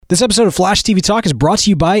This episode of Flash TV Talk is brought to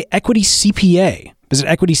you by Equity CPA. Visit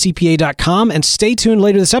equitycpa.com and stay tuned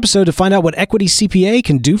later this episode to find out what Equity CPA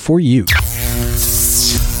can do for you.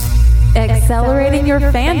 Accelerating your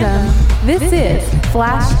fandom, this is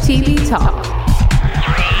Flash TV Talk.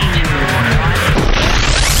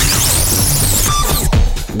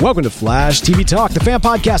 Welcome to Flash TV Talk, the fan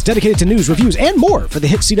podcast dedicated to news, reviews, and more for the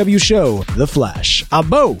hit CW show, The Flash. I'm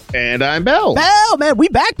Bo. And I'm Bell. Bell, man, we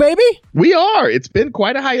back, baby. We are. It's been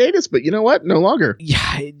quite a hiatus, but you know what? No longer.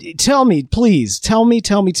 Yeah, tell me, please. Tell me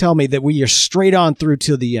that we are straight on through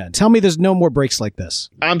till the end. Tell me there's no more breaks like this.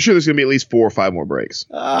 I'm sure there's going to be at least 4 or 5 more breaks.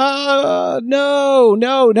 No.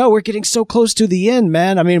 We're getting so close to the end,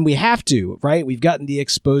 man. I mean, we have to, right? We've gotten the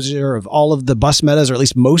exposure of all of the bus metas, or at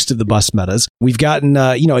least most of the bus metas. We've gotten,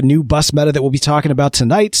 a new bus meta that we'll be talking about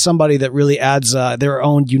tonight. Somebody that really adds their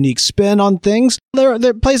own unique spin on things.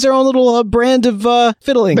 They plays their own little brand of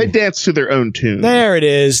fiddling. They dance to their own tune. There it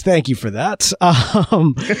is. Thank you for that.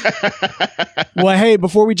 Well, hey,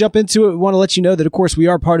 before we jump into it, we want to let you know that, of course, we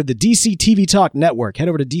are part of the DC TV Talk Network. Head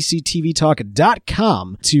over to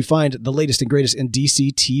DCTVTalk.com to find the latest and greatest in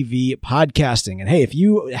DC TV podcasting. And hey, if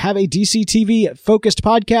you have a DC TV focused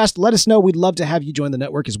podcast, let us know. We'd love to have you join the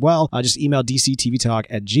network as well. Just email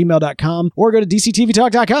DCTVTalk@gmail.com or go to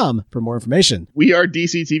DCTVTalk.com for more information. We are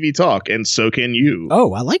DC TV Talk, and so can you.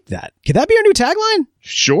 Oh, I like that. Could that be our new tagline?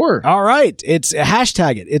 Sure. All right. It's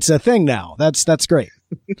hashtag it. It's a thing now. That's great.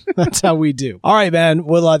 That's how we do. All right, man.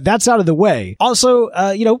 Well, that's out of the way. Also,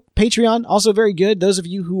 Patreon, also very good. Those of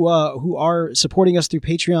you who are supporting us through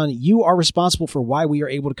Patreon, you are responsible for why we are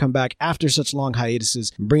able to come back after such long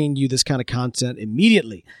hiatuses, bringing you this kind of content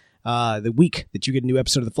immediately. The week that you get a new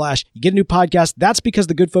episode of The Flash, you get a new podcast. That's because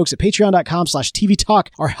the good folks at patreon.com/TV Talk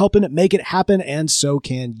are helping it make it happen, and so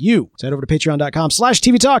can you. So head over to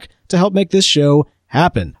patreon.com/TV Talk to help make this show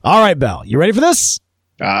happen. All right, Bell, you ready for this?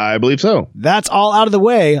 I believe so. That's all out of the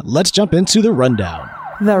way. Let's jump into the rundown.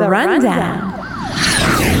 The Rundown.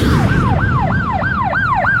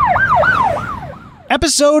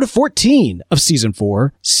 Episode 14 of Season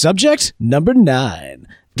 4, Subject Number 9.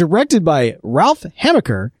 Directed by Ralph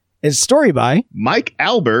Hamaker. And story by Mike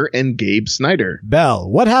Alber and Gabe Snyder. Bell,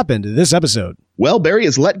 what happened in this episode? Well, Barry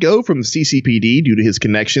is let go from the CCPD due to his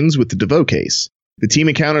connections with the DeVoe case. The team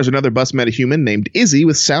encounters another bus metahuman named Izzy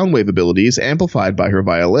with sound wave abilities amplified by her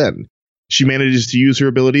violin. She manages to use her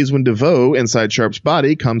abilities when DeVoe, inside Sharp's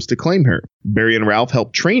body, comes to claim her. Barry and Ralph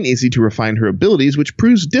help train Izzy to refine her abilities, which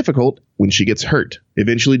proves difficult when she gets hurt.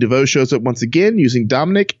 Eventually, DeVoe shows up once again, using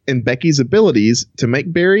Dominic and Becky's abilities to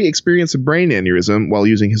make Barry experience a brain aneurysm while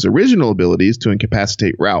using his original abilities to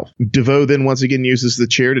incapacitate Ralph. DeVoe then once again uses the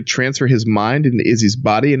chair to transfer his mind into Izzy's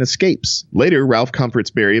body and escapes. Later, Ralph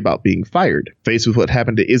comforts Barry about being fired. Faced with what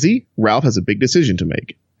happened to Izzy, Ralph has a big decision to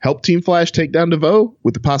make. Help Team Flash take down DeVoe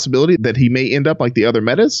with the possibility that he may end up like the other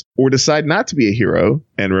metas, or decide not to be a hero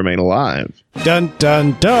and remain alive. Dun,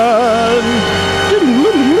 dun, dun.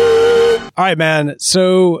 All right, man.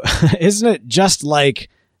 So isn't it just like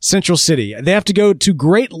Central City? They have to go to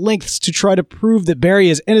great lengths to try to prove that Barry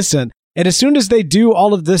is innocent. And as soon as they do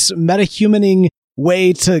all of this metahumaning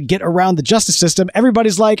way to get around the justice system,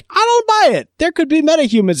 everybody's like, I don't buy it. There could be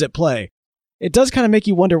metahumans at play. It does kind of make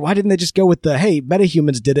you wonder, why didn't they just go with the, hey,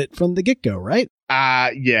 metahumans did it from the get-go, right?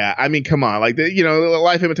 Yeah. I mean, come on. Like,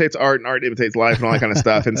 life imitates art and art imitates life and all that kind of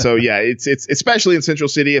stuff. And so, yeah, it's especially in Central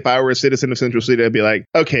City. If I were a citizen of Central City, I'd be like,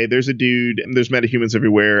 okay, there's a dude and there's metahumans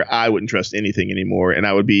everywhere. I wouldn't trust anything anymore. And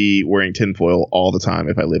I would be wearing tinfoil all the time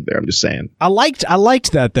if I lived there. I'm just saying. I liked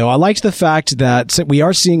that, though. I liked the fact that we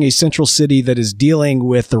are seeing a Central City that is dealing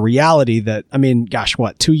with the reality that,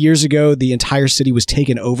 2 years ago, the entire city was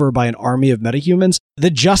taken over by an army of metahumans. The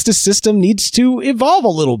justice system needs to evolve a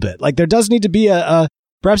little bit. Like, there does need to be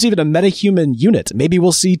perhaps even a metahuman unit. Maybe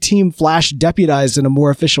we'll see Team Flash deputized in a more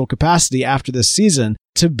official capacity after this season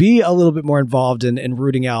to be a little bit more involved in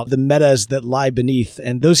rooting out the metas that lie beneath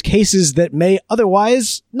and those cases that may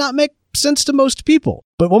otherwise not make sense to most people.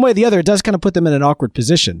 But one way or the other, it does kind of put them in an awkward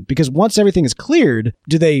position, because once everything is cleared,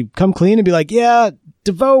 do they come clean and be like, yeah,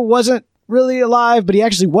 DeVoe wasn't really alive, but he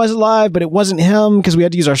actually was alive, but it wasn't him because we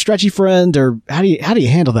had to use our stretchy friend? Or how do you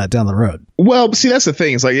handle that down the road? Well, see, that's the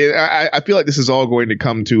thing. It's like, I feel like this is all going to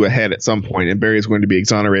come to a head at some point, and Barry's going to be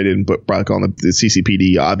exonerated and put back on the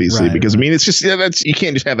CCPD, obviously, because right. It's just, you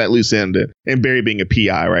can't just have that loose end and Barry being a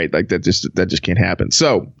PI, right? Like that just can't happen.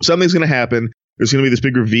 So something's going to happen. there's going to be this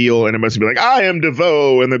big reveal and everybody's going to be like, I am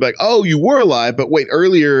DeVoe. And they're like, oh, you were alive. But wait,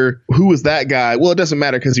 earlier, who was that guy? Well, it doesn't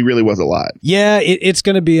matter because he really was alive. Yeah, it's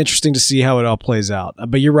going to be interesting to see how it all plays out.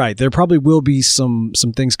 But you're right. There probably will be some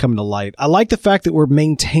things coming to light. I like the fact that we're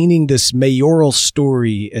maintaining this mayoral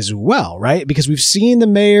story as well, right? Because we've seen the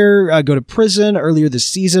mayor go to prison earlier this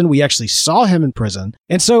season. We actually saw him in prison.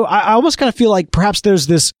 And so I almost kind of feel like perhaps there's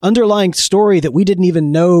this underlying story that we didn't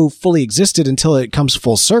even know fully existed until it comes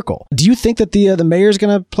full circle. Do you think that the mayor is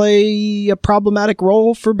going to play a problematic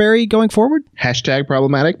role for Barry going forward? Hashtag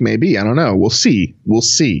problematic? Maybe. I don't know. We'll see.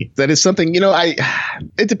 That is something,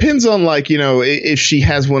 it depends on if she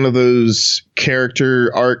has one of those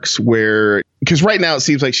character arcs where, because right now it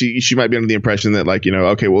seems like she might be under the impression that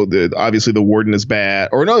okay, well, obviously the warden is bad,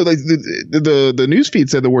 or no, the news feed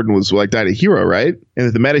said the warden was died a hero, right? And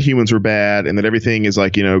that the metahumans were bad, and that everything is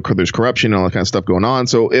there's corruption and all that kind of stuff going on.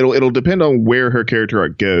 So it'll depend on where her character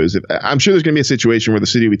arc goes. I'm sure there's going to be a situation where the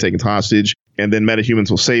city will be taken hostage, and then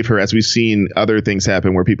metahumans will save her, as we've seen other things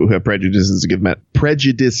happen where people who have prejudices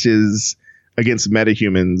against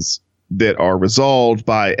metahumans that are resolved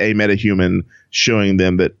by a metahuman showing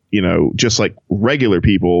them that, just like regular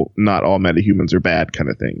people, not all metahumans are bad kind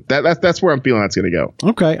of thing. That's where I'm feeling that's going to go.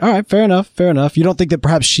 Okay. All right. Fair enough. You don't think that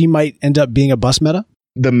perhaps she might end up being a bus meta?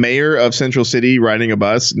 The mayor of Central City riding a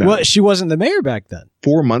bus? No. Well, she wasn't the mayor back then.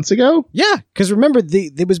 4 months ago? Yeah, because remember,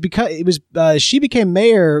 she became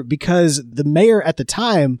mayor because the mayor at the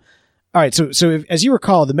time. All right, so as you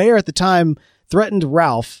recall, the mayor at the time threatened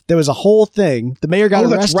Ralph. There was a whole thing. The mayor got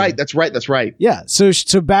arrested. That's right. Yeah, so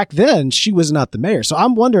back then she was not the mayor. So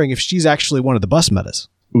I'm wondering if she's actually one of the bus metas.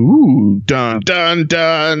 Ooh, dun dun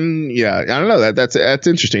dun. Yeah, I don't know. That's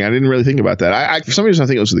interesting. I didn't really think about that. I for some reason I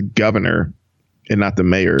think it was the governor and not the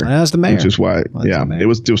mayor. That's the mayor. Which is why, it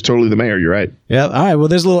was totally the mayor. You're right. Yeah. All right. Well,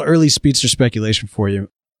 there's a little early speedster speculation for you.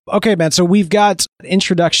 Okay, man. So we've got an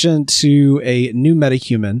introduction to a new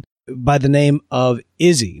metahuman by the name of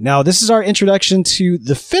Izzy. Now, this is our introduction to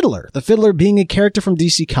the Fiddler. The Fiddler being a character from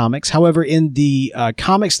DC Comics. However, in the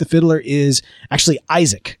comics, the Fiddler is actually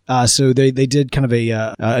Isaac. So they did kind of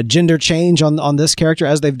a gender change on this character,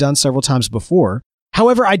 as they've done several times before.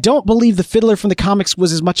 However, I don't believe the Fiddler from the comics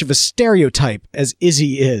was as much of a stereotype as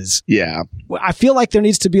Izzy is. Yeah. I feel like there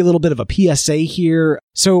needs to be a little bit of a PSA here.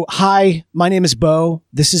 So, hi, my name is Bo.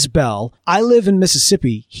 This is Belle. I live in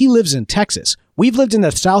Mississippi. He lives in Texas. We've lived in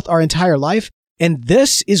the South our entire life, and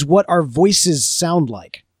this is what our voices sound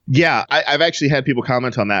like. Yeah, I've actually had people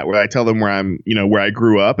comment on that where I tell them where I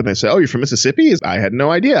grew up, and they say, oh, you're from Mississippi? I had no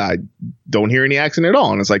idea. I don't hear any accent at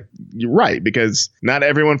all. And it's like, you're right, because not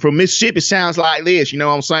everyone from Mississippi sounds like this. You know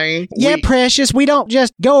what I'm saying? Yeah, Precious, we don't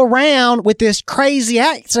just go around with this crazy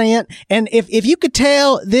accent. And if you could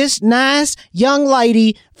tell this nice young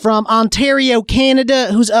lady from Ontario, Canada,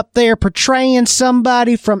 who's up there portraying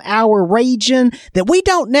somebody from our region, that we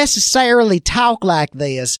don't necessarily talk like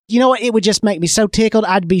this. You know what? It would just make me so tickled.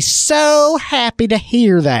 I'd be so happy to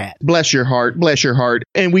hear that. Bless your heart.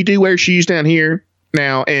 And we do wear shoes down here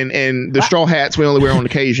now, and the straw hats we only wear on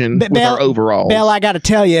occasion with our overalls. Belle, I got to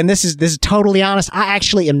tell you, and this is totally honest, I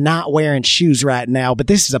actually am not wearing shoes right now, but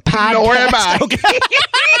this is a podcast. Nor am I. Okay.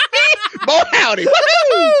 Boy, howdy.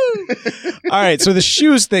 All right, so the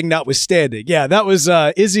shoes thing notwithstanding, yeah, that was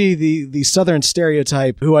Izzy, the Southern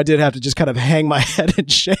stereotype, who I did have to just kind of hang my head in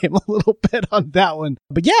shame a little bit on that one.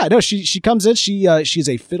 But yeah, no, she comes in, she's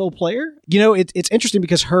a fiddle player. It's interesting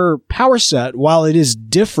because her power set, while it is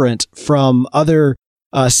different from other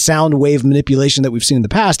sound wave manipulation that we've seen in the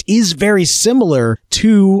past, is very similar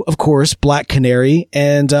to, of course, Black Canary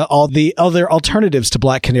and all the other alternatives to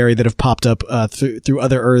Black Canary that have popped up through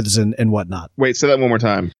other Earths and whatnot. Wait, say that one more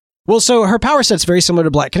time. Well, so her power set's very similar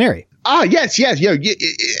to Black Canary. Ah, yes. Yeah,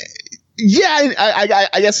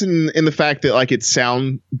 I guess in the fact that it's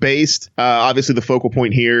sound based. Obviously, the focal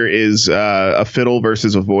point here is a fiddle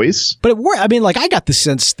versus a voice. But I got the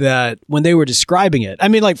sense that when they were describing it,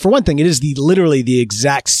 for one thing, it is literally the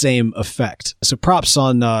exact same effect. So props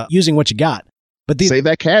on using what you got. But save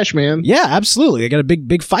that cash, man. Yeah, absolutely. They got a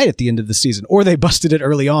big fight at the end of the season, or they busted it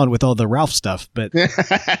early on with all the Ralph stuff. But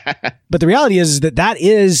but the reality is that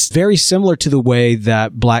is very similar to the way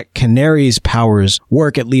that Black Canary's powers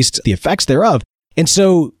work, at least the effects thereof. And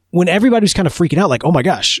so when everybody was kind of freaking out, like, oh my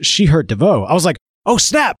gosh, she hurt DeVoe, I was like, oh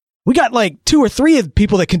snap, we got 2 or 3 of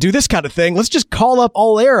people that can do this kind of thing. Let's just call up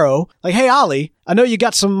All Arrow, like, hey Ollie, I know you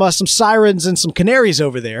got some sirens and some canaries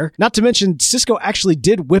over there. Not to mention, Cisco actually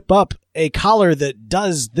did whip up a collar that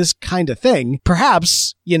does this kind of thing.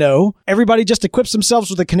 Perhaps, everybody just equips themselves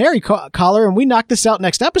with a canary collar and we knock this out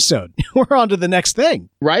next episode. We're on to the next thing.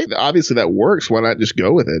 Right? Obviously that works. Why not just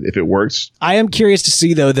go with it if it works? I am curious to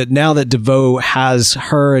see, though, that now that DeVoe has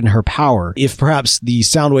her and her power, if perhaps the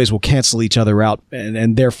sound waves will cancel each other out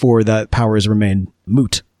and therefore that powers remain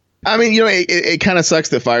moot. I mean, it kind of sucks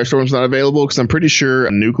that Firestorm's not available because I'm pretty sure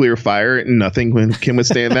a nuclear fire, nothing can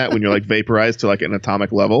withstand that when you're like vaporized to like an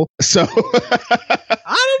atomic level. So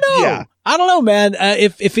I don't know. Yeah. I don't know, man.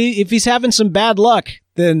 If he's having some bad luck,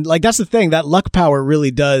 then like that's the thing. That luck power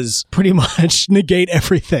really does pretty much negate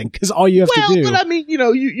everything because all you have to do. But I mean,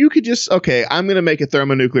 you could just, okay, I'm going to make a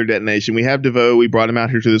thermonuclear detonation. We have DeVoe. We brought him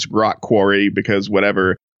out here to this rock quarry because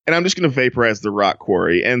whatever. And I'm just going to vaporize the rock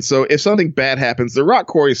quarry. And so if something bad happens, the rock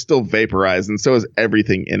quarry is still vaporized, and so is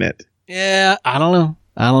everything in it. Yeah, I don't know.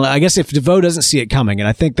 I guess if DeVoe doesn't see it coming, and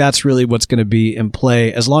I think that's really what's going to be in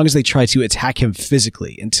play, as long as they try to attack him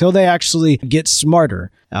physically, until they actually get smarter.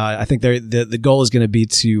 I think the goal is going to be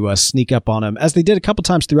to sneak up on him, as they did a couple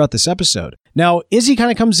times throughout this episode. Now, Izzy kind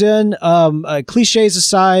of comes in. Cliches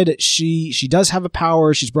aside, she does have a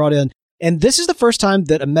power. She's brought in. And this is the first time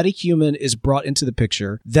that a metahuman is brought into the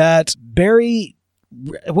picture that Barry,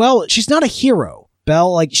 well, she's not a hero.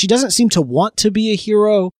 Belle, like, she doesn't seem to want to be a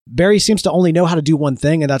hero. Barry seems to only know how to do one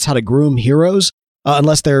thing, and that's how to groom heroes,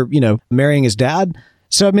 unless they're, marrying his dad.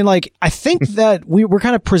 So, I mean, like, I think that we're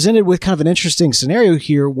kind of presented with kind of an interesting scenario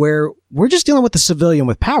here where we're just dealing with the civilian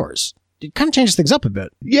with powers. It kind of changes things up a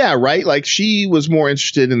bit. Yeah, right. Like she was more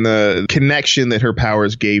interested in the connection that her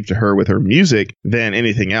powers gave to her with her music than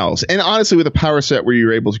anything else. And honestly, with a power set where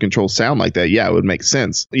you're able to control sound like that, yeah, it would make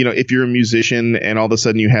sense. If you're a musician and all of a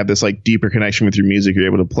sudden you have this like deeper connection with your music, you're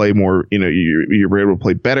able to play more, you're able to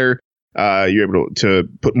play better. You're able to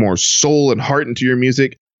put more soul and heart into your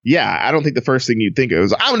music. Yeah, I don't think the first thing you'd think of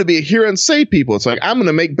is I'm going to be a hero and save people. It's like, I'm going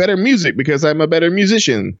to make better music because I'm a better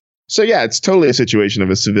musician. So, yeah, it's totally a situation of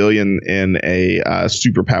a civilian in a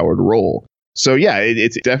superpowered role. So, yeah,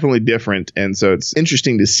 it's definitely different. And so it's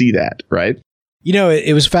interesting to see that, right?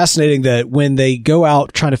 It was fascinating that when they go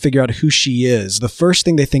out trying to figure out who she is, the first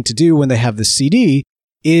thing they think to do when they have the CD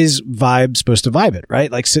is supposed to vibe it, right?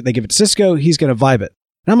 Like they give it to Cisco, he's going to vibe it.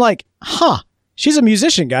 And I'm like, she's a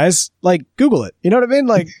musician, guys. Like, Google it. You know what I mean?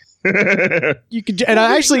 Like, you could, and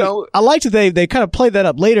I liked that they kind of played that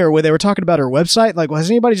up later when they were talking about her website. Like, well,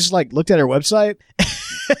 has anybody just like looked at her website?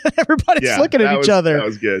 Everybody's looking at each other. That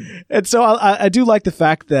was good. And so I do like the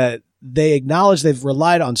fact that they acknowledge they've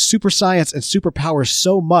relied on super science and superpowers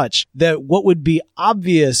so much that what would be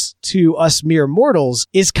obvious to us mere mortals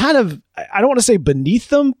is kind of, I don't want to say beneath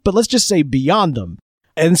them, but let's just say beyond them.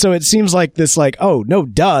 And so it seems like this, like, oh, no,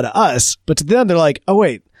 duh to us. But to them, they're like, oh,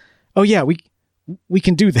 wait. Oh, yeah, we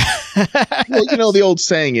can do that. Well, the old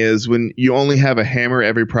saying is when you only have a hammer,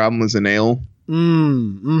 every problem is a nail.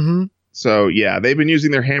 Mm-hmm. So, yeah, they've been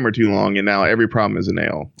using their hammer too long, and now every problem is a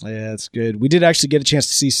nail. Yeah, that's good. We did actually get a chance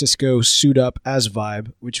to see Cisco suit up as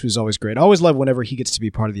Vibe, which was always great. I always love whenever he gets to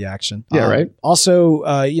be part of the action. Yeah, right. Also,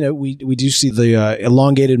 we do see the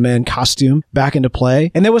elongated man costume back into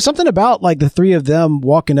play. And there was something about, like, the three of them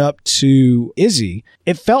walking up to Izzy.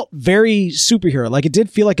 It felt very superhero. Like, it did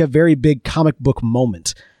feel like a very big comic book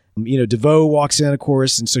moment. DeVoe walks in, of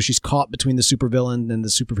course, and so she's caught between the supervillain and the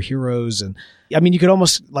superheroes. And I mean, you could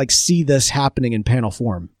almost like see this happening in panel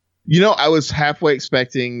form. I was halfway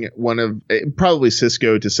expecting probably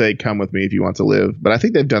Cisco to say, "Come with me if you want to live," but I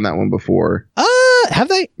think they've done that one before. Have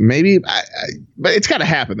they? Maybe, but it's got to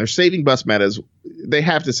happen. They're saving bus metas. They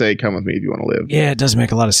have to say, "Come with me if you want to live." Yeah, it does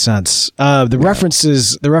make a lot of sense. The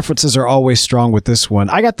references are always strong with this one.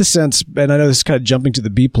 I got the sense, and I know this is kind of jumping to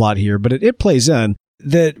the B plot here, but it plays in.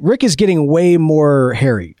 That Rick is getting way more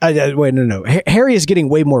Harry. Harry is getting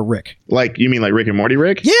way more Rick. Like, you mean like Rick and Morty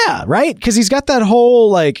Rick? Yeah, right? Because he's got that whole,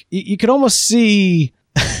 like, you could almost see,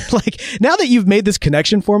 like, now that you've made this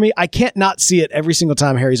connection for me, I can't not see it every single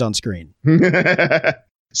time Harry's on screen.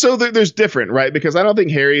 So there's different, right? Because I don't think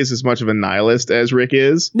Harry is as much of a nihilist as Rick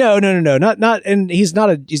is. No, not, and he's not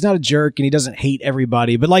a jerk, and he doesn't hate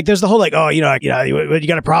everybody. But like, there's the whole like, oh, you got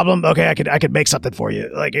a problem? Okay, I could make something for you.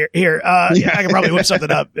 Like here, I can probably whip something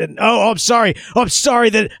up. And I'm sorry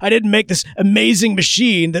that I didn't make this amazing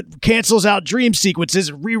machine that cancels out dream sequences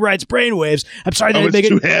and rewrites brainwaves. I'm sorry that I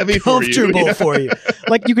didn't make it comfortable for you.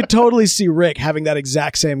 Like, you could totally see Rick having that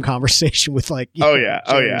exact same conversation with like, oh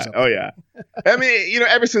yeah. I mean,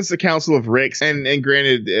 ever since the Council of Ricks, and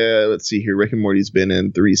granted, let's see here, Rick and Morty's been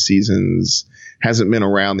in 3 seasons, hasn't been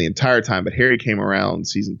around the entire time, but Harry came around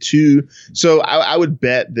season 2. So I would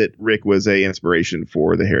bet that Rick was a inspiration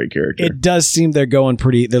for the Harry character. It does seem they're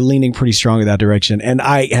leaning pretty strong in that direction, and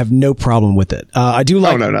I have no problem with it. I do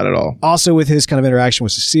like. Oh no, not at all. Also, with his kind of interaction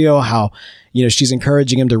with Cecile, how she's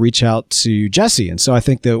encouraging him to reach out to Jesse, and so I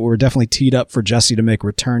think that we're definitely teed up for Jesse to make a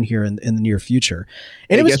return here in the near future.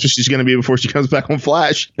 And guess what she's going to be before she comes back on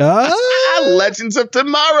Flash? Legends of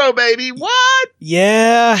Tomorrow, baby. What?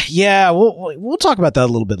 Yeah. We'll talk about that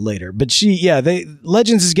a little bit later. But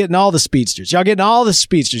Legends is getting all the speedsters. Y'all getting all the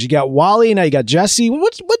speedsters. You got Wally, now you got Jesse.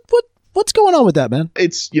 What's going on with that, man?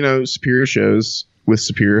 It's superior shows with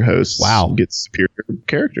superior hosts. Wow. Get superior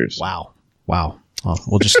characters. Wow. Oh,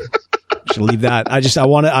 we'll just. Should leave that. I just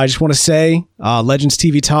want to say, Legends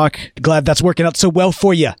TV Talk. Glad that's working out so well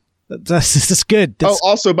for you. That's good.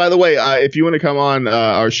 Also, by the way, if you want to come on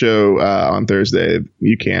our show on Thursday,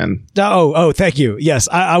 you can. Oh, thank you. Yes,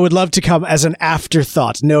 I would love to come as an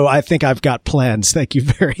afterthought. No, I think I've got plans. Thank you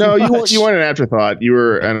very much. No, you weren't an afterthought. You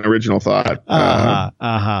were an original thought.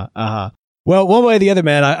 Well, one way or the other,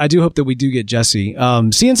 man, I do hope that we do get Jesse.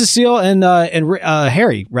 Seeing Cecile and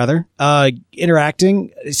Harry, rather,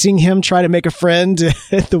 interacting, seeing him try to make a friend,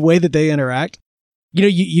 the way that they interact.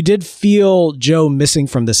 You did feel Joe missing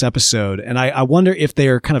from this episode, and I wonder if they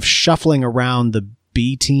are kind of shuffling around the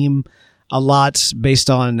B team a lot based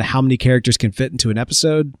on how many characters can fit into an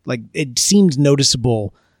episode. Like, it seemed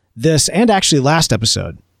noticeable this and actually last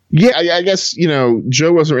episode. Yeah, I guess,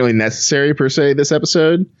 Joe wasn't really necessary per se this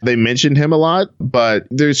episode. They mentioned him a lot, but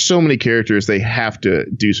there's so many characters they have to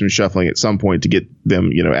do some shuffling at some point to get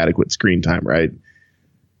them, adequate screen time, right?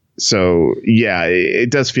 So, yeah,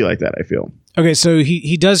 it does feel like that, I feel. Okay, so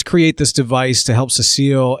he does create this device to help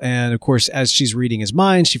Cecile, and of course, as she's reading his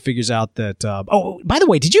mind, she figures out that. By the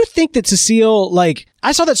way, did you think that Cecile,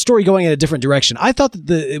 I saw that story going in a different direction. I thought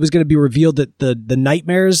that it was going to be revealed that the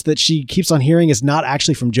nightmares that she keeps on hearing is not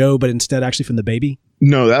actually from Joe, but instead actually from the baby.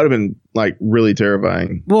 No, that would have been really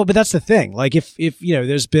terrifying. Well, but that's the thing. Like, if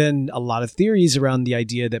there's been a lot of theories around the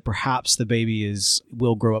idea that perhaps the baby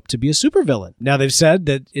will grow up to be a supervillain. Now they've said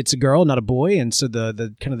that it's a girl, not a boy, and so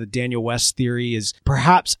the kind of the Daniel West theory is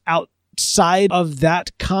perhaps outside of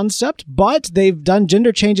that concept. But they've done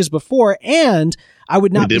gender changes before, and I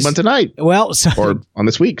would not. They did one tonight. Well, or on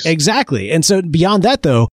this week's. Exactly, and so beyond that,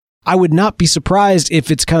 though, I would not be surprised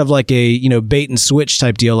if it's kind of like a, bait and switch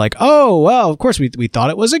type deal. Like, oh, well, of course we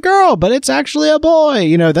thought it was a girl, but it's actually a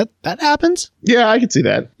boy. That happens. Yeah, I could see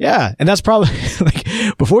that. Yeah. And that's probably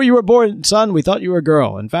before you were born, son, we thought you were a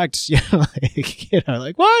girl. In fact, what? You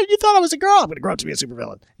thought I was a girl. I'm going to grow up to be a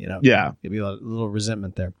supervillain. Yeah. There'd be a little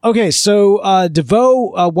resentment there. Okay. So,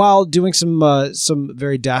 DeVoe, while doing some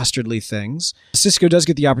very dastardly things, Cisco does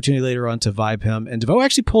get the opportunity later on to vibe him, and DeVoe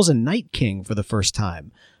actually pulls a Night King for the first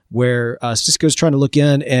time, where Cisco's trying to look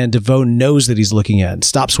in, and DeVoe knows that he's looking in,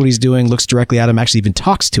 stops what he's doing, looks directly at him, actually even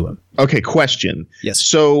talks to him. Okay, question. Yes.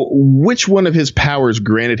 So which one of his powers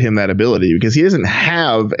granted him that ability? Because he doesn't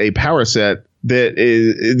have a power set that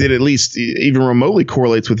at least even remotely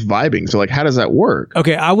correlates with vibing. So, how does that work?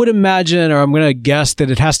 Okay, I would imagine, or I'm going to guess,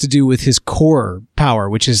 that it has to do with his core power,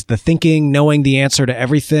 which is the thinking, knowing the answer to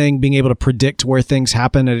everything, being able to predict where things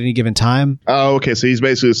happen at any given time. Oh, okay. So he's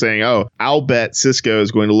basically saying, I'll bet Cisco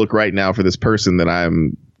is going to look right now for this person that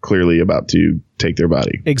I'm clearly about to take their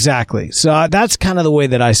body. Exactly. So that's kind of the way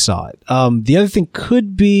that I saw it. The other thing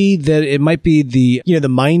could be that it might be the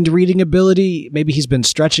mind reading ability. Maybe he's been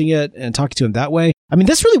stretching it and talking to him that way. I mean,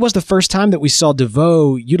 this really was the first time that we saw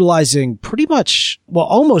DeVoe utilizing pretty much,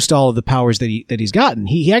 almost all of the powers that he's gotten.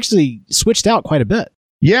 He actually switched out quite a bit.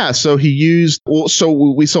 Yeah. So he used, so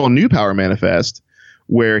we saw a new power manifest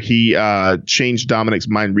where he changed Dominic's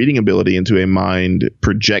mind reading ability into a mind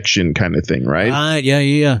projection kind of thing, right?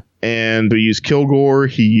 Yeah. And he used Kilgore.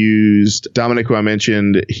 He used Dominic, who I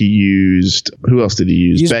mentioned. He used, who else did he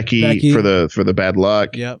use? Becky for the bad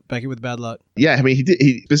luck. Yeah, Becky with bad luck. Yeah, I mean,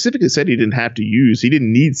 he specifically said he didn't have to use. He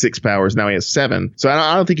didn't need 6 powers. Now he has 7. So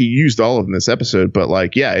I don't think he used all of them this episode. But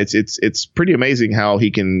it's pretty amazing how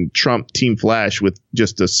he can trump Team Flash with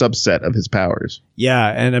just a subset of his powers. Yeah,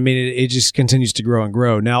 and I mean, it just continues to grow and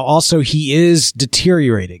grow. Now, also, he is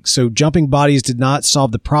deteriorating. So jumping bodies did not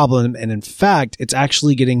solve the problem. And in fact, it's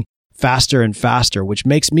actually getting faster and faster, which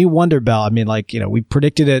makes me wonder, Bell. I mean, we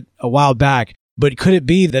predicted it a while back, but could it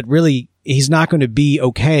be that really he's not going to be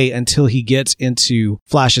okay until he gets into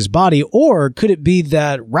Flash's body? Or could it be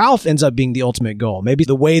that Ralph ends up being the ultimate goal? Maybe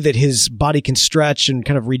the way that his body can stretch and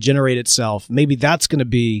kind of regenerate itself, maybe that's going to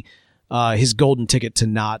be his golden ticket to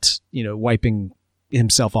not, wiping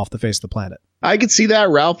himself off the face of the planet. I could see that,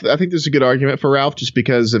 Ralph. I think there's a good argument for Ralph just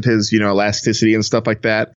because of his, elasticity and stuff like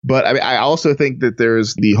that. But I also think that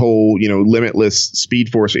there's the whole, limitless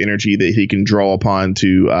speed force energy that he can draw upon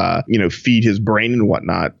to, feed his brain and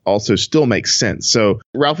whatnot also still makes sense. So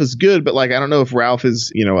Ralph is good, but I don't know if Ralph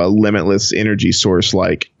is, a limitless energy source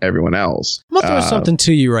like everyone else. I'm going to throw something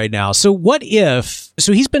to you right now. So what if,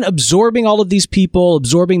 he's been absorbing all of these people,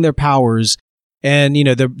 absorbing their powers, and,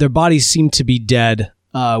 their bodies seem to be dead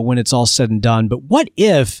when it's all said and done. But what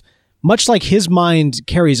if, much like his mind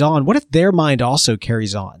carries on, what if their mind also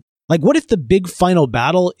carries on? What if the big final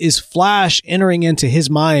battle is Flash entering into his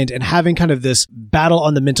mind and having kind of this battle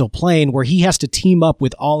on the mental plane where he has to team up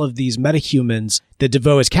with all of these metahumans that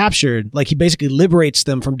DeVoe has captured? He basically liberates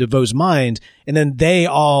them from DeVoe's mind, and then they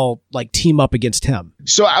all team up against him.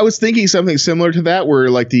 So I was thinking something similar to that, where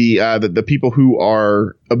the people who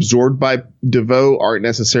are absorbed by DeVoe aren't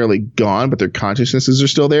necessarily gone, but their consciousnesses are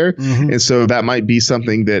still there. Mm-hmm. And so that might be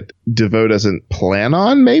something that DeVoe doesn't plan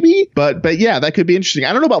on, maybe. But yeah, that could be interesting.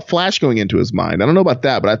 I don't know about Flash going into his mind. I don't know about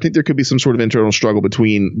that, but I think there could be some sort of internal struggle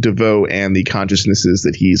between DeVoe and the consciousnesses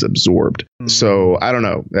that he's absorbed. Mm-hmm. So I don't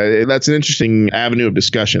know. That's an interesting avenue of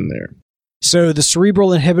discussion there. So the cerebral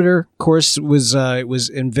inhibitor, of course, was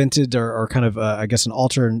invented or kind of, I guess, an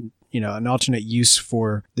alternate use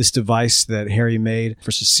for this device that Harry made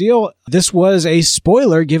for Cecile. This was a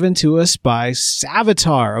spoiler given to us by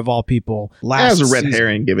Savitar, of all people. That was a red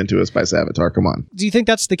herring given to us by Savitar. Come on. Do you think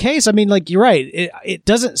that's the case? I mean, you're right. It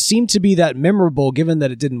doesn't seem to be that memorable given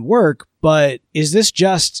that it didn't work. But is this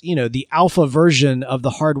just, the alpha version of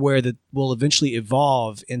the hardware that will eventually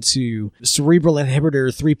evolve into Cerebral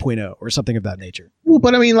Inhibitor 3.0 or something of that nature? Well,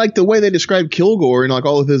 but I mean, the way they describe Kilgore and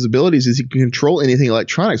all of his abilities is he can control anything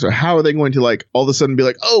electronic. So how are they going to all of a sudden be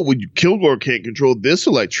Kilgore can't control this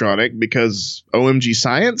electronic because OMG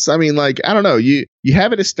science? I mean, I don't know. You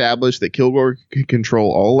have it established that Kilgore can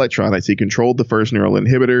control all electronics. He controlled the first neural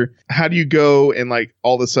inhibitor. How do you go and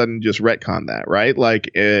all of a sudden just retcon that, right?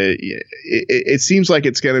 It seems like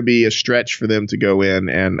it's going to be a stretch for them to go in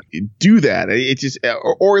and do that. It just,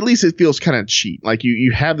 or at least it feels kind of cheap.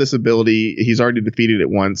 You have this ability. He's already defeated it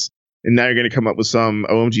once. And now you're going to come up with some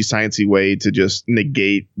OMG sciencey way to just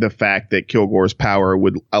negate the fact that Kilgore's power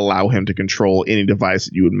would allow him to control any device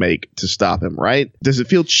that you would make to stop him, right? Does it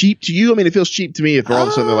feel cheap to you? I mean, it feels cheap to me if all of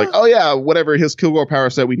a sudden they're oh yeah, whatever his Kilgore power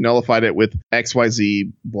said, we nullified it with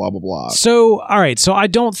XYZ, blah, blah, blah. So, all right. So I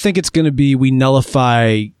don't think it's going to be we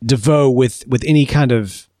nullify DeVoe with any kind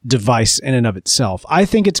of device in and of itself. I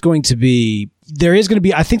think it's going to be, there's going to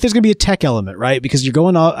be a tech element, right? Because you're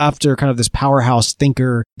going after kind of this powerhouse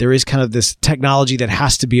thinker. There is kind of this technology that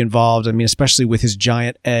has to be involved. I mean, especially with his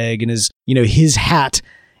giant egg and his, his hat.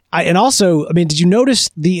 Did you notice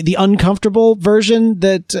the uncomfortable version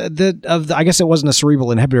I guess it wasn't a cerebral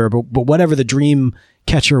inhibitor, but whatever the dream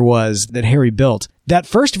catcher was that Harry built. That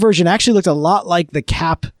first version actually looked a lot like the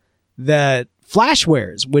cap that Flash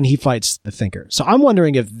wears when he fights the Thinker. So I'm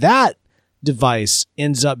wondering if that device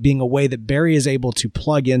ends up being a way that Barry is able to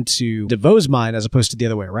plug into DeVoe's mind as opposed to the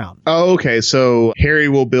other way around. Oh, okay. So Harry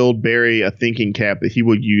will build Barry a thinking cap that he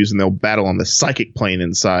will use, and they'll battle on the psychic plane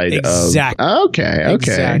inside. Exactly. Okay.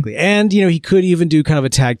 Exactly. And he could even do kind of a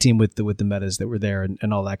tag team with the metas that were there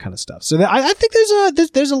and all that kind of stuff. So I think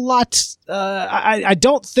there's a lot. I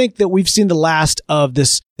don't think that we've seen the last of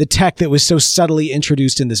the tech that was so subtly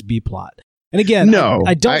introduced in this B plot. And again, no,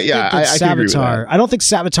 I don't think that Savitar, I don't think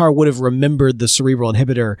Savitar would have remembered the cerebral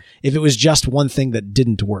inhibitor if it was just one thing that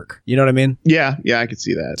didn't work. You know what I mean? Yeah, I could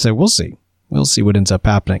see that. So we'll see. We'll see what ends up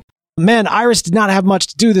happening. Man, Iris did not have much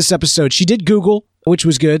to do this episode. She did Google, which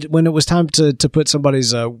was good. When it was time to put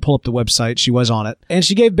somebody's, pull up the website, she was on it. And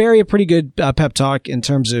she gave Barry a pretty good pep talk in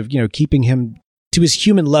terms of, keeping him to his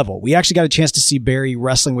human level. We actually got a chance to see Barry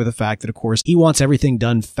wrestling with the fact that, of course, he wants everything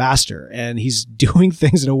done faster, and he's doing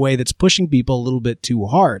things in a way that's pushing people a little bit too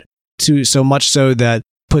hard, so much so that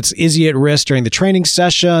puts Izzy at risk during the training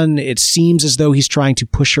session. It seems as though he's trying to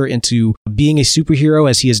push her into being a superhero,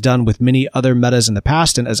 as he has done with many other metas in the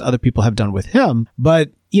past and as other people have done with him. But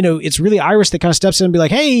it's really Iris that kind of steps in and be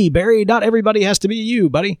like, hey, Barry, not everybody has to be you,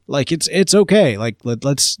 buddy. It's okay.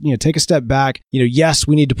 Let's, take a step back. Yes,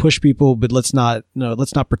 we need to push people, but let's not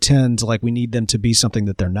pretend like we need them to be something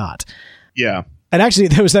that they're not. Yeah. And actually,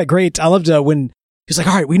 there was that great, I loved when he's like,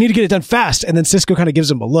 all right, we need to get it done fast. And then Cisco kind of gives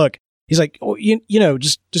him a look. He's like, oh,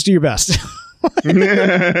 just do your best.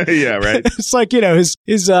 Yeah, right. It's like, he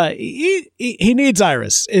needs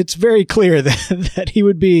Iris. It's very clear that he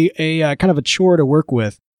would be a kind of a chore to work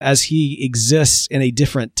with. as he exists in a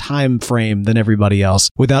different time frame than everybody else,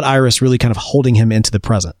 without Iris really kind of holding him into the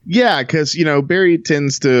present. Yeah, because, Barry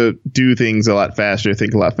tends to do things a lot faster,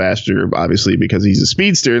 think a lot faster, obviously, because he's a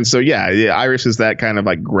speedster. And so, yeah, Iris is that kind of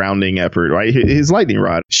like grounding effort, right? His lightning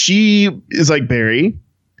rod. She is like, Barry,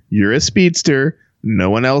 you're a speedster. No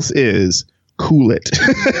one else is. Cool it.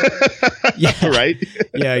 Yeah. Right?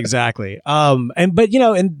 Yeah, exactly.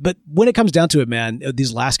 But when it comes down to it, man,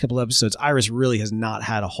 these last couple of episodes, Iris really has not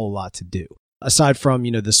had a whole lot to do. Aside from,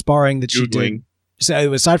 the sparring that she did.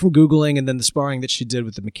 So aside from Googling and then the sparring that she did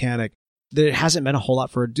with the mechanic, there hasn't been a whole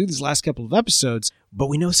lot for her to do these last couple of episodes, but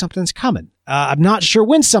we know something's coming. I'm not sure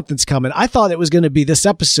when something's coming. I thought it was going to be this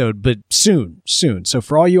episode, but soon. So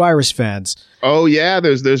for all you Iris fans. Oh, yeah,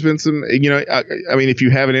 there's been some, if you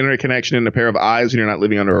have an internet connection and a pair of eyes and you're not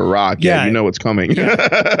living under a rock, you know what's coming. Yeah,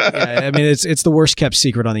 I mean, it's the worst kept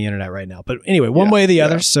secret on the internet right now. But anyway, one way or the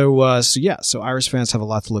other. So Iris fans have a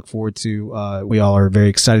lot to look forward to. We all are very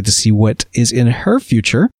excited to see what is in her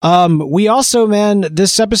future. We also, man,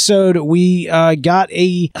 this episode, we got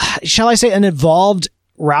an involved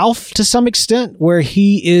Ralph to some extent, where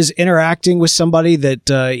he is interacting with somebody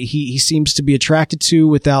that he seems to be attracted to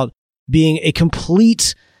without being a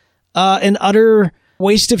complete and utter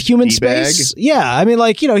waste of human space. Yeah, I mean,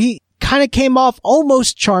 he kind of came off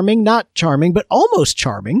almost charming, not charming, but almost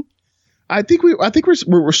charming. I think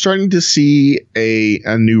we're starting to see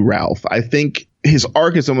a new Ralph. I think his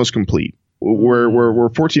arc is almost complete. We're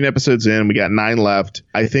 14 episodes in. We got 9 left.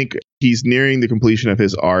 I think he's nearing the completion of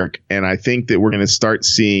his arc, and I think that we're going to start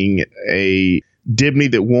seeing a Dibney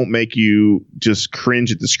that won't make you just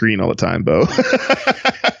cringe at the screen all the time, Bo.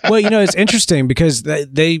 Well, it's interesting because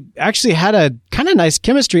they actually had a kind of nice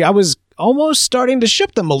chemistry. I was almost starting to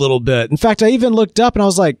ship them a little bit. In fact, I even looked up and I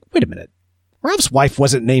was like, wait a minute. Ralph's wife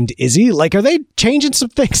wasn't named Izzy. Like, are they changing some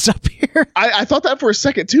things up here? I thought that for a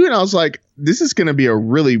second, too, and I was like, this is going to be a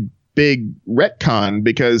really big retcon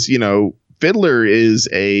because, Fiddler is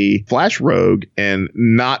a Flash rogue and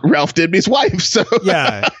not Ralph Dibney's wife. So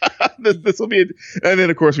yeah, this will be and then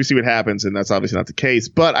of course we see what happens, and that's obviously not the case.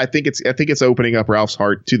 But I think it's opening up Ralph's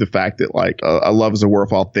heart to the fact that a love is a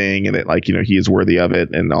Werewolf thing, and that he is worthy of it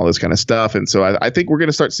and all this kind of stuff. And so I think we're going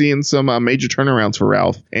to start seeing some major turnarounds for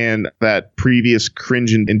Ralph, and that previous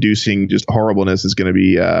cringe-inducing just horribleness is going to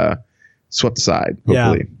be swept aside,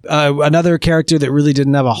 hopefully. Yeah. Another character that really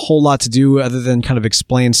didn't have a whole lot to do other than kind of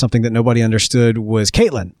explain something that nobody understood was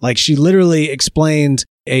Caitlin. She literally explained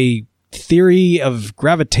a theory of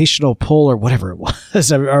gravitational pull or whatever it was,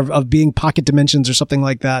 of being pocket dimensions or something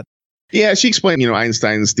like that. Yeah, she explained,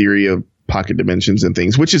 Einstein's theory of pocket dimensions and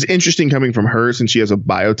things, which is interesting coming from her since she has a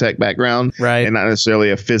biotech background, right, and not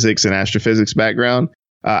necessarily a physics and astrophysics background.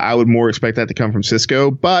 I would more expect that to come from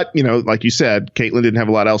Cisco. But, like you said, Caitlin didn't have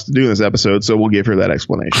a lot else to do in this episode, so we'll give her that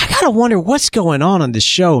explanation. I gotta wonder what's going on this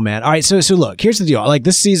show, man. All right, so look, here's the deal.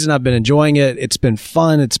 This season, I've been enjoying it. It's been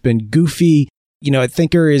fun. It's been goofy.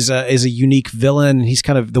 Thinker is a unique villain. He's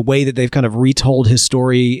kind of the way that they've kind of retold his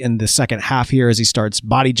story in the second half here as he starts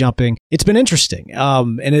body jumping. It's been interesting.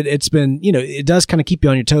 And it's been, it does kind of keep you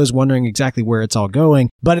on your toes wondering exactly where it's all going.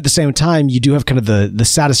 But at the same time, you do have kind of the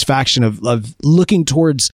satisfaction of looking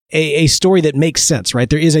towards a story that makes sense, right?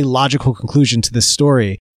 There is a logical conclusion to this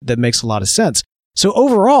story that makes a lot of sense. So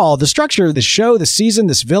overall, the structure of the show, the season,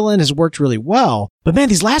 this villain has worked really well. But man,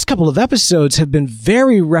 these last couple of episodes have been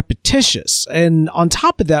very repetitious. And on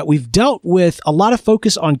top of that, we've dealt with a lot of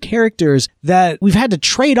focus on characters that we've had to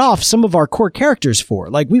trade off some of our core characters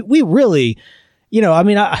for. We really...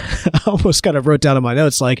 I almost kind of wrote down in my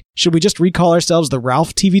notes, should we just recall ourselves the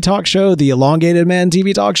Ralph TV talk show, the Elongated Man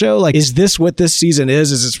TV talk show? Is this what this season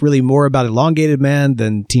is? Is this really more about Elongated Man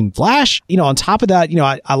than Team Flash? On top of that,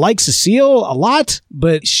 I like Cecile a lot,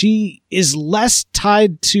 but she is less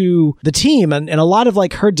tied to the team. And a lot of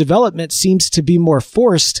her development seems to be more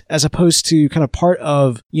forced as opposed to kind of part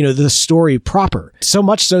of, the story proper. So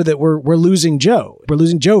much so that we're losing Joe. We're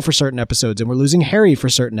losing Joe for certain episodes and we're losing Harry for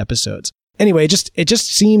certain episodes. Anyway, it just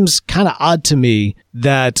seems kind of odd to me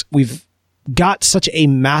that we've got such a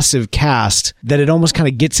massive cast that it almost kind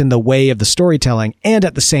of gets in the way of the storytelling. And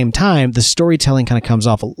at the same time, the storytelling kind of comes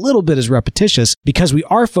off a little bit as repetitious because we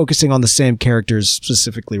are focusing on the same characters,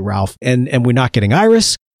 specifically Ralph. And we're not getting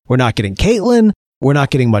Iris. We're not getting Caitlin. We're not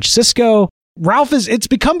getting much Cisco. Ralph it's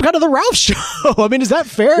become kind of the Ralph show. I mean, is that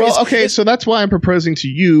fair? Well, okay, so that's why I'm proposing to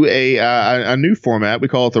you a new format. We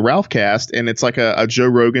call it the Ralph Cast, and it's like a Joe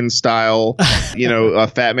Rogan style, a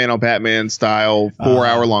Fat Man on Batman style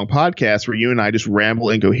 4-hour long podcast where you and I just ramble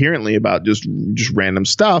incoherently about just random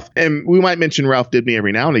stuff. And we might mention Ralph Dibney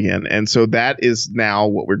every now and again. And so that is now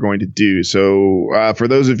what we're going to do. So for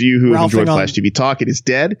those of you who have enjoyed Flash TV Talk, it is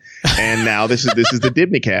dead. And now this is the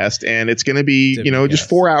Dibney Cast, and it's going to be, just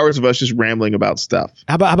 4 hours of us just rambling about stuff.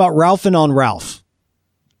 How about Ralphin' on Ralph?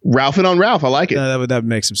 Ralphin' on Ralph. I like it. That would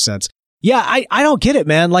make some sense. Yeah, I don't get it,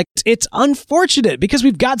 man. Like, it's unfortunate because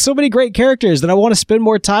we've got so many great characters that I want to spend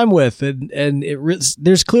more time with. And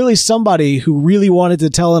there's clearly somebody who really wanted to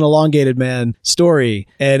tell an elongated man story.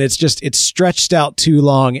 And it's stretched out too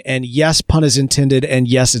long. And yes, pun is intended. And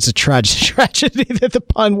yes, it's a tragedy that the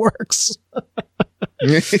pun works.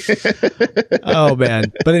 Oh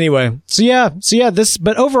man. But anyway, so yeah,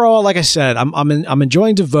 but overall, like I said, I'm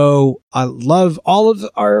enjoying DeVoe. I love all of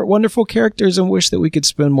our wonderful characters and wish that we could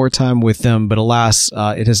spend more time with them. But alas,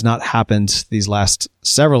 it has not happened these last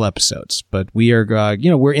several episodes. But we are,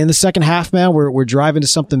 we're in the second half, man. We're driving to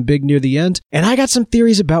something big near the end. And I got some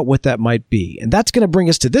theories about what that might be. And that's going to bring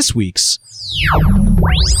us to this week's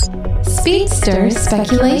Speedster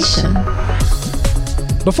Speculation.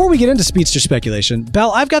 Before we get into Speedster Speculation,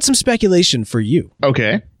 Bell, I've got some speculation for you.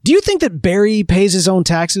 Okay. Do you think that Barry pays his own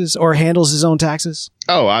taxes or handles his own taxes?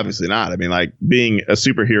 Oh, obviously not. I mean, like being a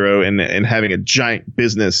superhero and having a giant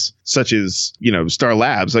business such as, Star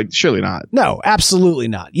Labs, like surely not. No, absolutely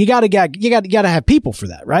not. You gotta have people for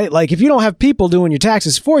that, right? Like if you don't have people doing your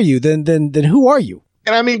taxes for you, then who are you?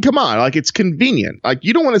 And I mean, come on, like it's convenient. Like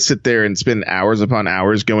you don't want to sit there and spend hours upon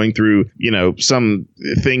hours going through, some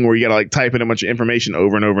thing where you got to like type in a bunch of information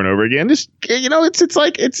over and over and over again. Just,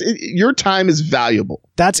 your time is valuable.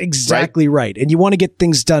 That's exactly right. And you want to get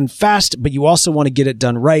things done fast, but you also want to get it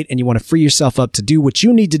done right. And you want to free yourself up to do what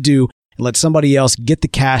you need to do and let somebody else get the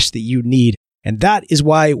cash that you need. And that is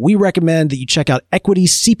why we recommend that you check out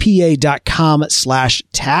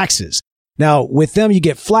equitycpa.com/taxes. Now, with them, you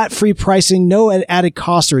get flat free pricing, no added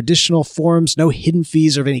costs or additional forms, no hidden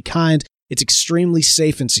fees of any kind. It's extremely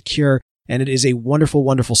safe and secure, and it is a wonderful,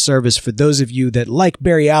 wonderful service for those of you that, like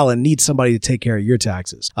Barry Allen, need somebody to take care of your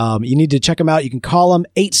taxes. You need to check them out. You can call them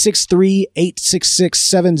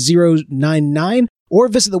 863-866-7099 or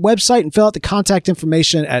visit the website and fill out the contact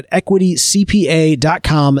information at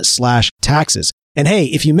equitycpa.com/taxes. And hey,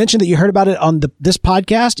 if you mentioned that you heard about it on this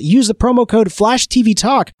podcast, use the promo code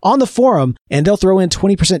FlashTVTalk on the forum, and they'll throw in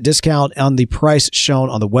 20% discount on the price shown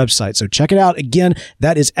on the website. So check it out. Again,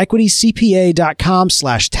 that is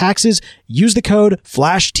equitycpa.com/taxes. Use the code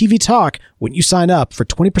FlashTVTalk when you sign up for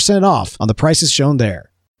 20% off on the prices shown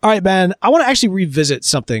there. All right, man, I want to actually revisit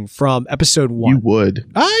something from episode 1. You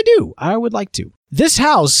would. I do. I would like to. This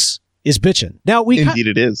house is bitchin'. Now Indeed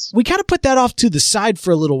it is. We kind of put that off to the side for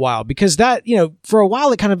a little while because that, for a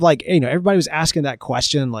while it kind of like, everybody was asking that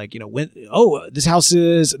question like, this house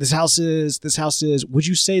is, would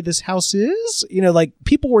you say this house is? Like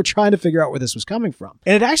people were trying to figure out where this was coming from.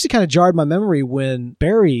 And it actually kind of jarred my memory when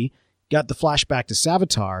Barry got the flashback to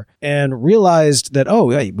Savitar and realized that,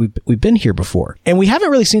 we've been here before. And we haven't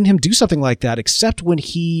really seen him do something like that except when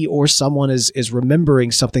he or someone is remembering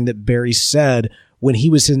something that Barry said when he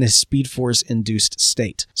was in his Speed Force induced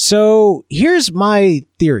state. So here's my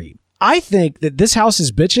theory. I think that this house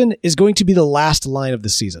is bitchin' is going to be the last line of the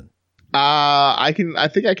season. I think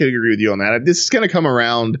I could agree with you on that. This is going to come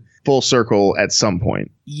around full circle at some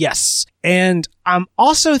point. Yes. And I'm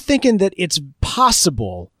also thinking that it's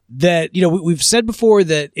possible that, we've said before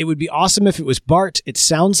that it would be awesome if it was Bart. It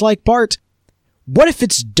sounds like Bart. What if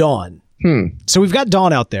it's Dawn? So we've got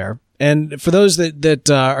Dawn out there. And for those that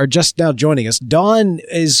are just now joining us, Dawn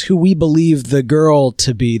is who we believe the girl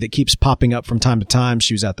to be that keeps popping up from time to time.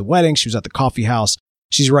 She was at the wedding. She was at the coffee house.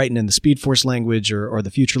 She's writing in the Speed Force language or the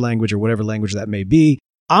future language or whatever language that may be.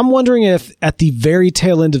 I'm wondering if at the very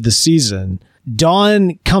tail end of the season,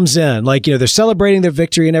 Dawn comes in, like, they're celebrating their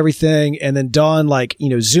victory and everything. And then Dawn, like,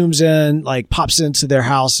 zooms in, like pops into their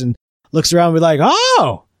house and looks around and be like,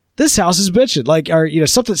 oh, this house is bitchin'. Like, or,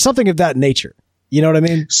 something of that nature. You know what I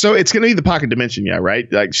mean? So it's going to be the pocket dimension, yeah, right?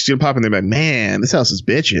 Like she's going to pop in there and be like, man, this house is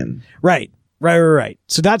bitching. Right.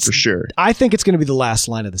 So that's for sure. I think it's going to be the last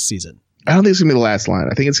line of the season. I don't think it's going to be the last line.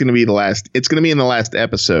 I think it's going to be it's going to be in the last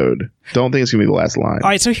episode. Don't think it's going to be the last line. All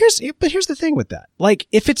right. So here's the thing with that. Like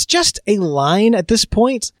if it's just a line at this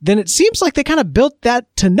point, then it seems like they kind of built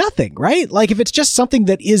that to nothing, right? Like if it's just something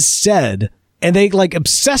that is said, and they like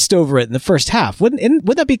obsessed over it in the first half. Wouldn't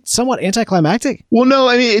that be somewhat anticlimactic? Well, no,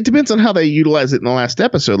 I mean, it depends on how they utilize it in the last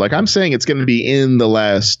episode. Like I'm saying it's going to be in the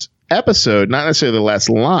last episode, not necessarily the last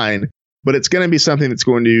line, but it's going to be something that's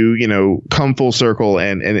going to, come full circle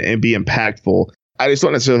and be impactful. I just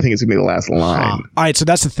don't necessarily think it's going to be the last line. All right, so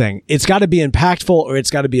that's the thing. It's got to be impactful or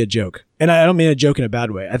it's got to be a joke. And I don't mean a joke in a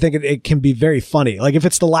bad way. I think it can be very funny. Like if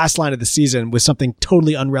it's the last line of the season with something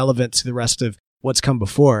totally irrelevant to the rest of what's come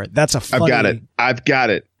before, that's a funny... I've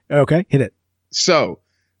got it. Okay, hit it. So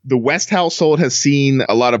the West household has seen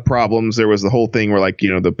a lot of problems. There was the whole thing where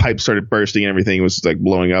the pipes started bursting and everything was like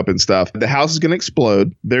blowing up and stuff. The house is going to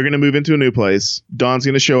explode. They're going to move into a new place. Dawn's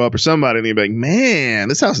going to show up or somebody and they'll be like, man,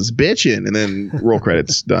 this house is bitching. And then roll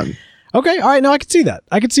credits, done. Okay. All right. No, I can see that.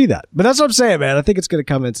 But that's what I'm saying, man. I think it's going to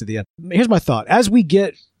come into the end. Here's my thought. As we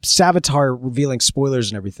get Savitar revealing spoilers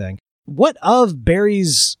and everything, what of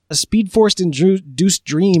Barry's Speed Force induced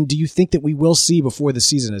dream do you think that we will see before the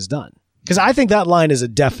season is done? Because I think that line is a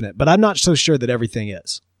definite, but I'm not so sure that everything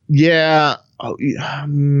is. Yeah. I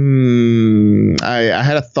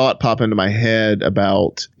had a thought pop into my head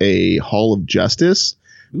about a Hall of Justice,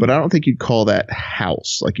 but I don't think you'd call that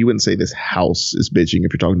house. Like you wouldn't say this house is bitching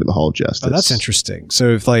if you're talking to the Hall of Justice. Oh, that's interesting.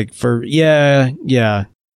 So if they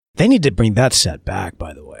need to bring that set back,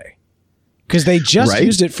 by the way, because they just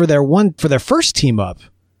used it for their first team up,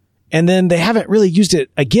 and then they haven't really used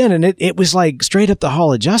it again, and it was like straight up the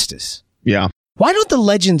Hall of Justice. Yeah. Why don't the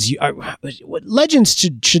Legends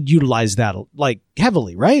should utilize that like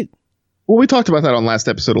heavily, right? Well, we talked about that on last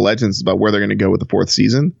episode of Legends about where they're going to go with the fourth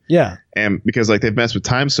season. Yeah. And because they've messed with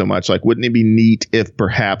time so much, wouldn't it be neat if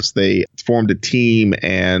perhaps they formed a team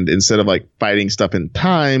and instead of fighting stuff in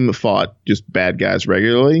time, fought just bad guys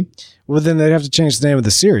regularly? Well, then they'd have to change the name of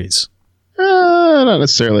the series. Not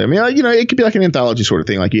necessarily. I mean, it could be like an anthology sort of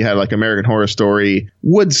thing. Like you had American Horror Story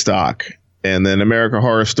Woodstock, and then American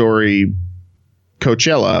Horror Story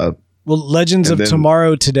Coachella. Well, Legends of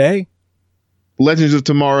Tomorrow Today? Legends of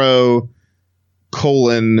Tomorrow,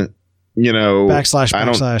 colon,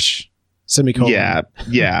 backslash, semicolon. Yeah.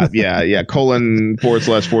 Colon /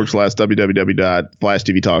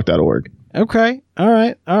 www.flashtvtalk.org. Okay. All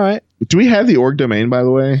right. Do we have the org domain, by the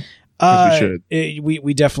way? We should.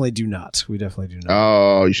 We definitely do not.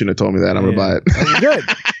 Oh, you shouldn't have told me that. I'm going to buy it. Oh, good.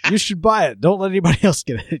 You should buy it. Don't let anybody else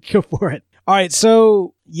get it. Go for it. All right.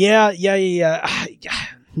 So, yeah.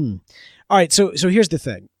 All right. So here's the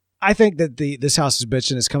thing. I think that this house is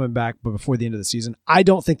bitching is coming back, but before the end of the season, I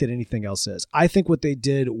don't think that anything else is. I think what they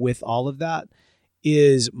did with all of that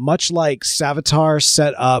is much like Savitar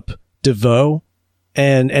set up DeVoe.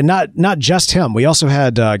 And not just him. We also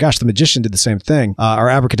had, the Magician did the same thing. Or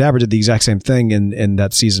Abracadabra did the exact same thing in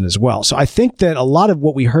that season as well. So I think that a lot of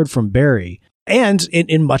what we heard from Barry, and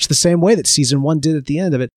in much the same way that season 1 did at the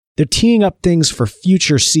end of it, they're teeing up things for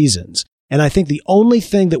future seasons. And I think the only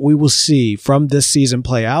thing that we will see from this season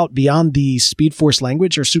play out beyond the Speed Force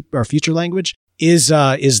language or future language is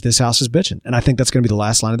this house is bitching. And I think that's going to be the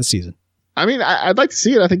last line of the season. I mean, I'd like to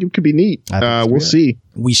see it. I think it could be neat. We'll see.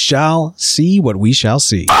 We shall see what we shall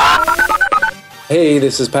see. Hey,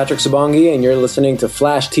 this is Patrick Sabongi, and you're listening to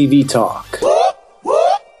Flash TV Talk.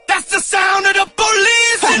 That's the sound of the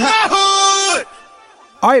police in my hood!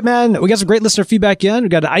 All right, man. We got some great listener feedback in. We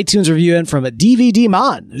got an iTunes review in from a DVD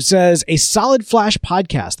Mon, who says, a solid Flash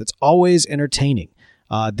podcast that's always entertaining.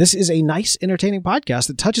 This is a nice, entertaining podcast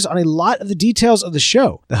that touches on a lot of the details of the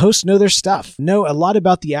show. The hosts know their stuff, know a lot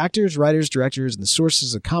about the actors, writers, directors, and the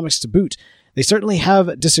sources of comics to boot. They certainly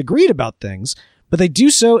have disagreed about things, but they do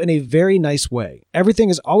so in a very nice way. Everything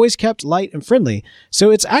is always kept light and friendly,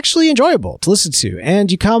 so it's actually enjoyable to listen to,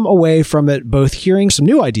 and you come away from it both hearing some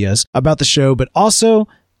new ideas about the show, but also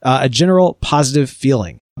a general positive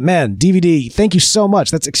feeling. Man, DVD, thank you so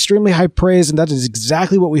much. That's extremely high praise, and that is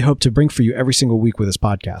exactly what we hope to bring for you every single week with this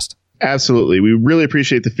podcast. Absolutely. We really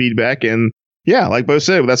appreciate the feedback, and yeah, like Bo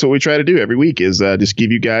said, that's what we try to do every week is just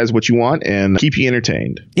give you guys what you want and keep you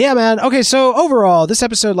entertained. Yeah, man. Okay, so overall, this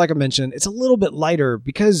episode, like I mentioned, it's a little bit lighter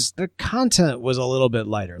because the content was a little bit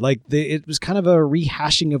lighter. It was kind of a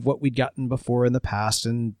rehashing of what we'd gotten before in the past,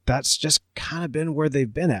 and that's just kind of been where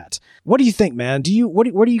they've been at. What do you think, man?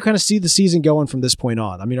 Where do you kind of see the season going from this point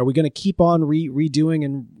on? I mean, are we going to keep on redoing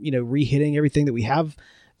and re-hitting everything that we have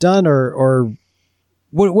done, or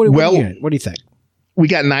what do you think? We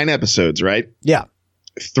got 9 episodes, right? Yeah.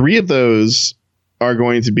 3 of those are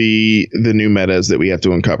going to be the new metas that we have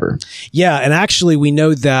to uncover. Yeah, and actually we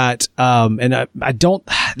know that, and I don't,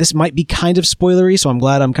 this might be kind of spoilery, so I'm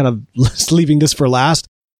glad I'm kind of leaving this for last,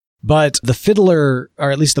 but the Fiddler, or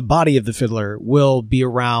at least the body of the Fiddler, will be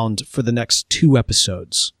around for the next 2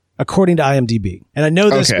 episodes according to IMDb. And I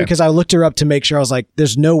know this because I looked her up to make sure. I was like,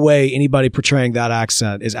 there's no way anybody portraying that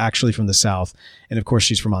accent is actually from the South. And of course,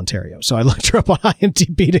 she's from Ontario. So I looked her up on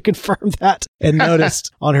IMDb to confirm that and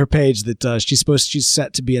noticed on her page that she's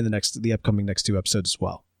set to be in the upcoming next 2 episodes as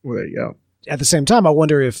well. Well, there you go. At the same time, I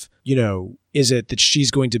wonder if, is it that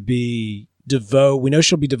she's going to be DeVoe? We know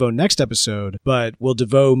she'll be DeVoe next episode, but will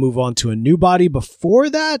DeVoe move on to a new body before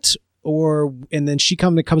that? And then she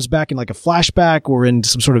comes back in like a flashback or in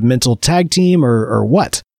some sort of mental tag team or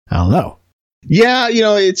what? I don't know. Yeah,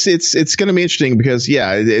 it's going to be interesting because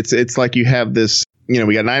it's like you have this,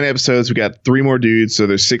 we got 9 episodes, we got 3 more dudes, so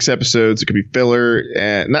there's 6 episodes. It could be filler,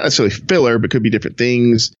 and not necessarily filler, but could be different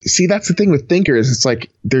things. See, that's the thing with Thinker is it's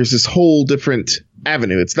like there's this whole different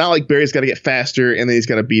avenue. It's not like Barry's got to get faster and then he's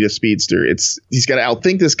got to beat a speedster. He's got to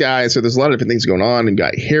outthink this guy. So there's a lot of different things going on, and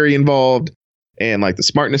got Harry involved. And like the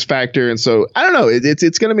smartness factor. And so I don't know.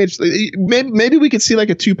 It's going to be interesting. Maybe we could see like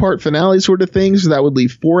a 2-part finale sort of thing. So that would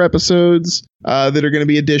leave 4 episodes that are going to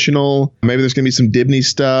be additional. Maybe there's going to be some Dibney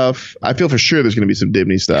stuff. I feel for sure there's going to be some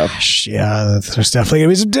Dibney stuff. Gosh, yeah, there's definitely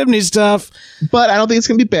going to be some Dibney stuff. But I don't think it's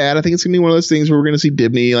going to be bad. I think it's going to be one of those things where we're going to see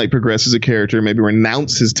Dibney like progress as a character, maybe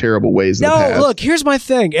renounce his terrible ways in the past. No, look, here's my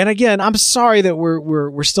thing. And again, I'm sorry that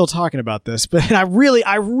we're still talking about this, but I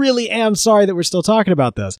really am sorry that we're still talking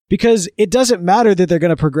about this because it doesn't matter that they're going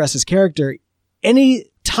to progress his character. Any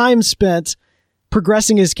time spent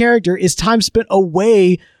progressing his character is time spent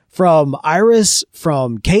away from Iris,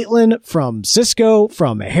 from Caitlin, from Cisco,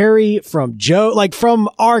 from Harry, from Joe, like from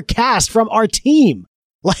our cast, from our team.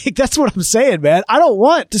 Like, that's what I'm saying, man. I don't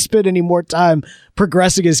want to spend any more time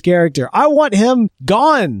progressing his character. I want him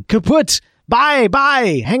gone, kaput,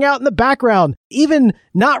 bye, hang out in the background. Even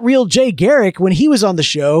not real Jay Garrick, when he was on the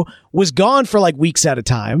show, was gone for like weeks at a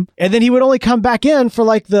time. And then he would only come back in for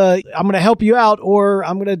like I'm going to help you out, or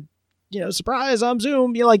I'm going to, surprise, I'm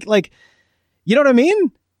Zoom. You like, you know what I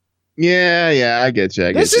mean? Yeah, I get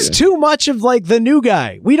you. This is too much of like the new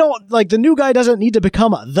guy. We don't like the new guy doesn't need to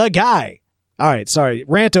become the guy. All right, sorry.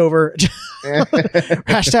 Rant over.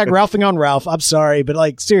 Hashtag Ralphing on Ralph. I'm sorry, but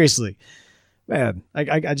like seriously, man,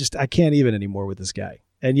 I can't even anymore with this guy.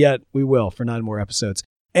 And yet we will for 9 more episodes.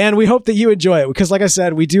 And we hope that you enjoy it because like I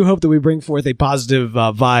said, we do hope that we bring forth a positive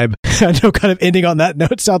vibe. I know kind of ending on that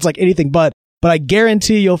note sounds like anything but I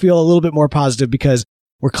guarantee you'll feel a little bit more positive because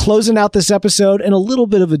we're closing out this episode in a little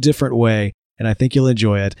bit of a different way, and I think you'll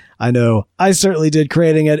enjoy it. I know I certainly did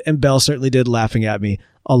creating it, and Belle certainly did laughing at me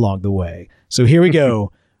along the way. So here we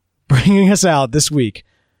go, bringing us out this week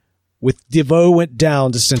with DeVoe Went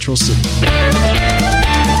Down to Central City.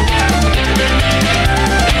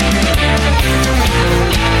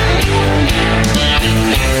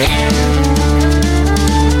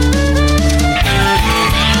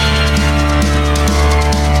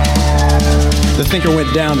 The Thinker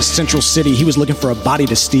went down to Central City. He was looking for a body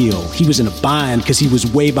to steal. He was in a bind because he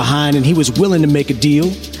was way behind and he was willing to make a deal.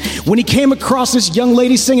 When he came across this young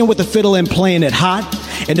lady singing with a fiddle and playing it hot,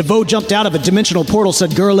 and DeVoe jumped out of a dimensional portal,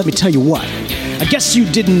 said, "Girl, let me tell you what. I guess you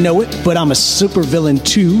didn't know it, but I'm a supervillain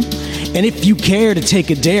too. And if you care to take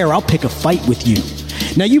a dare, I'll pick a fight with you.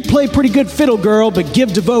 Now you play pretty good fiddle, girl, but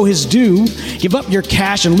give DeVoe his due. Give up your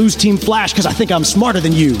cash and lose Team Flash because I think I'm smarter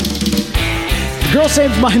than you." Girl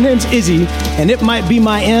says, "My name's Izzy, and it might be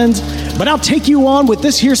my end, but I'll take you on with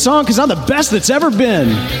this here song because I'm the best that's ever been.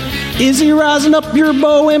 Izzy, rising up your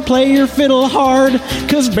bow and play your fiddle hard,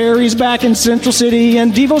 because Barry's back in Central City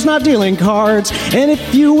and Devo's not dealing cards. And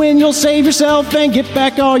if you win, you'll save yourself and get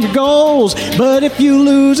back all your goals. But if you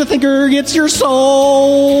lose, a thinker gets your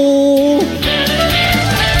soul."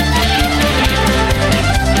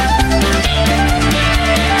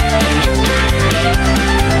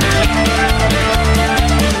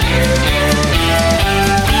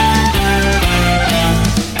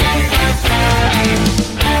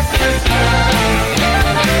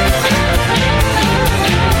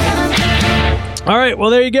 All right, well,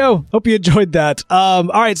 there you go. Hope you enjoyed that. All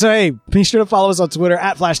right, so hey, be sure to follow us on Twitter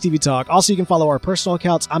at Flash TV Talk. Also, you can follow our personal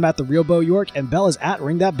accounts. I'm at The Real Bo York, and Belle is at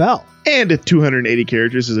Ring That Bell. And if 280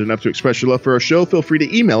 characters is enough to express your love for our show, feel free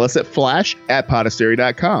to email us at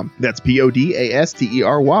flash@podastery.com. That's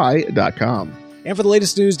PODASTERY.com. And for the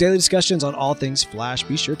latest news, daily discussions on all things Flash,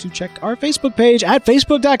 be sure to check our Facebook page at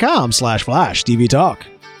facebook.com/Flash TV Talk.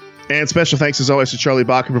 And special thanks as always to Charlie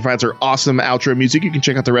Bach, who provides our awesome outro music. You can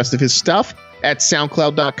check out the rest of his stuff at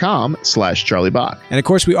soundcloud.com/Charlie Bach. And of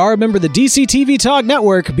course, we are a member of the DC TV Talk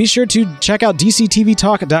Network. Be sure to check out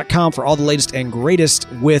DCTVTalk.com for all the latest and greatest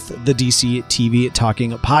with the DC TV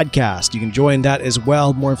Talking podcast. You can join that as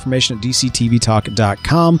well. More information at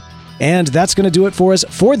DCTVTalk.com. And that's going to do it for us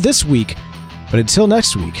for this week. But until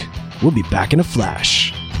next week, we'll be back in a flash.